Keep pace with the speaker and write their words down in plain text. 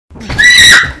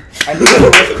I need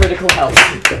someone with critical health.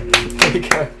 There you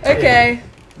go. Okay.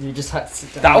 You just had to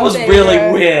sit down. That was really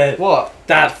weird. What?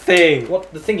 That thing.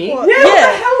 What? The thingy? What? Yeah, what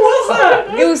the hell was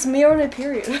that? It was me on a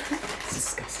period. It's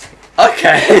disgusting.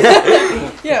 Okay.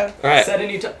 Yeah. Alright. Set a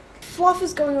new time. Fluff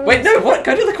is going on. Wait, no, what?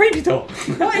 Go to the creepy door.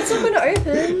 What? It's not going to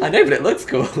open. I know, but it looks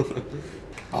cool.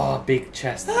 Oh, big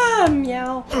chest. Ah,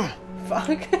 meow. Fuck.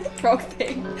 Wrong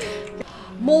thing.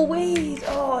 More weed.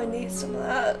 Oh, I need some of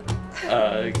that.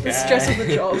 Okay. The stress of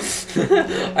the job.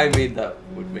 I mean, that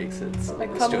would make sense. I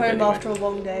come home after a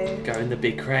long day. Go in the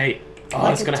big crate. Oh,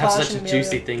 Like it's a gonna have such a Tarzan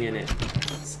juicy mirror. thing in it.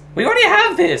 We already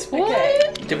have this. What?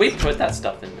 Okay. Did we put that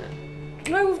stuff in there?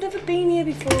 No, we've never been here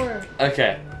before.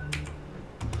 Okay.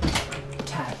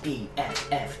 Tab E F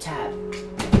F tab.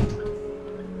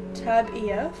 Tab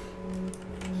EF.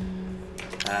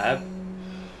 Tab.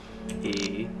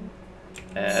 E.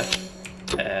 F.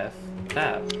 F.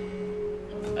 Tab.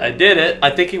 I did it. I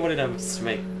think he wanted us to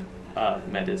make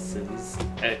medicines.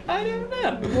 I don't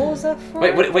know. What was that for?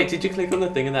 Wait, did you click on the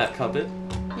thing in that cupboard?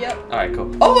 Yep. Alright,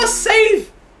 cool. Oh, a save!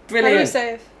 How Brilliant. do you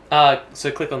save?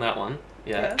 So click on that one.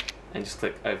 Yeah. Yeah. And just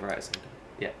click overwrite at the same time.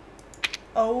 Yeah.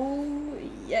 Oh,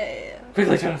 yeah.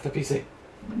 Quickly turn off the PC.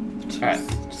 Alright.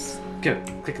 Just, Go.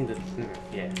 Click on the...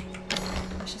 Yeah.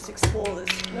 let's just explore this.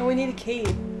 No, we need a key.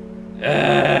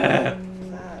 That.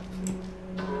 That.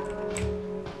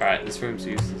 Alright, this room's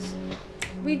useless.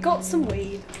 We got some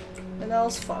weed, and that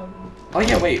was fun. Oh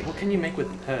yeah, wait, what can you make with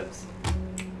herbs?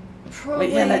 Probably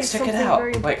Wait, yeah, let's check it something out.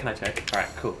 very- Wait, can I check? Alright,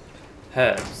 cool.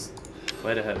 Herbs.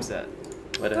 Where the herbs at?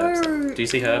 Where the No, herbs at? Do you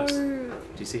see herbs? no.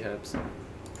 Do you see herbs?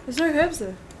 There's no herbs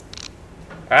there.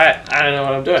 Alright, I don't know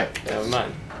what I'm doing. Never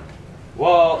mind.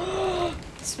 Whoa!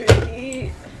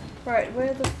 Spooky. Right,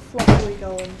 where the fuck are we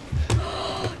going?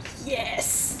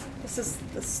 Yes! This is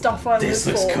the stuff I This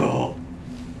live looks for. cool.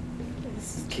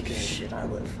 This is Keep the going. shit I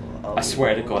live for. Oh, I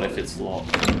swear to God if it's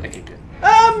locked. Okay, good.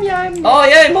 yeah, I'm... Oh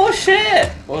yeah, more shit!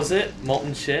 What was it?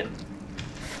 Molten shit?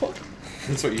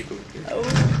 That's what you call it.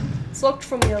 Oh, it's locked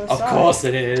from the other Of side. course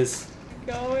it is.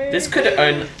 Going. This could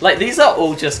own... Like, these are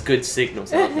all just good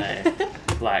signals, aren't they?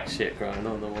 Black shit growing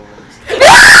on the walls.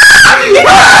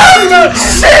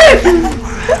 Shit!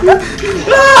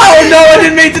 Oh no, I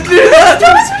didn't mean to do that!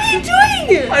 What are you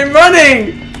doing? I'm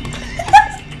running!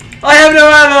 I have no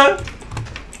ammo!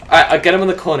 Alright, I'll get him in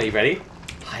the corner. You ready?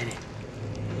 Hiding.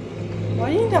 Why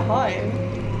do you need to hide?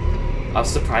 I'll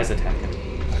surprise attack him.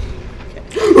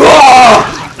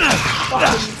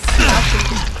 Fucking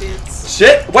smashing bits.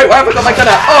 Shit! Wait, why have I got my gun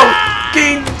out? Oh!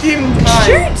 Game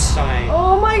time! Shoot! Time.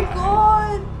 Oh my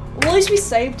god! Well, at least we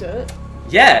saved it.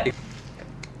 Yeah!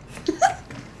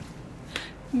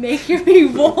 Making me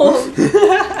warm.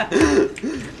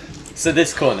 So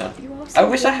this corner. I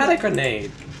wish I had a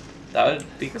grenade. That would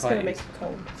be It's quite gonna make useful. it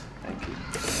cold. Thank you.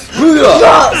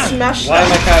 Smash Why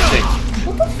am I that. crouching?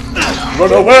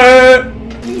 Run away!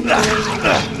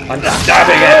 I'm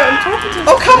stabbing it! I'm talking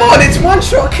to Oh come on, it's one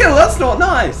shot kill, that's not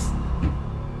nice!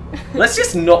 Let's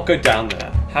just not go down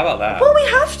there. How about that? Well, we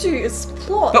have to. It's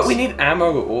plot. But we need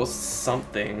ammo or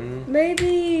something.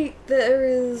 Maybe there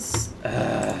is.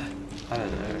 I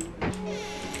don't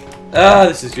know.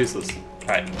 This is useless.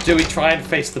 Alright, do we try and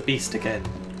face the beast again?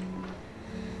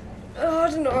 Oh, I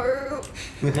don't know.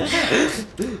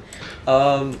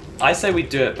 I say we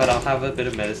do it, but I'll have a bit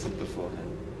of medicine beforehand.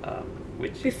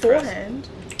 Which Beforehand.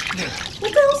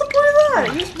 What the hell's the point of that?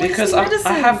 You're because wasting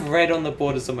medicine. I have red on the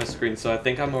borders of my screen, so I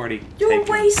think I'm already. You're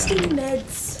taking wasting damage.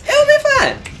 meds. It'll be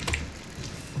fine.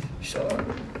 Sure.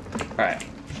 Alright.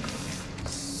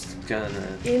 Just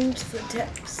gonna. Into the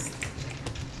depths.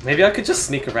 Maybe I could just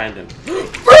sneak around him. Go,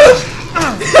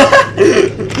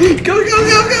 go, go,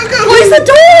 go, go! Close the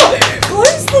door!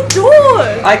 Close the door!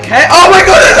 I can't. Oh my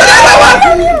god, there's another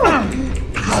one!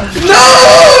 No!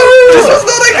 This was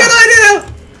not a good idea!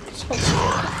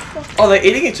 Oh, they're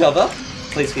eating each other?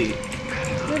 Please be.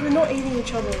 No, they're not eating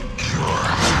each other.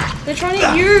 They're trying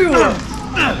to eat you!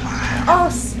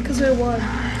 Us, because we're one.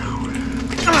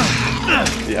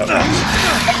 Yep.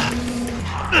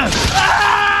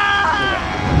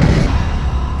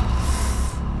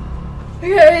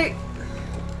 Okay.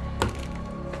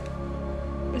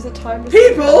 Is it time to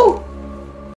People!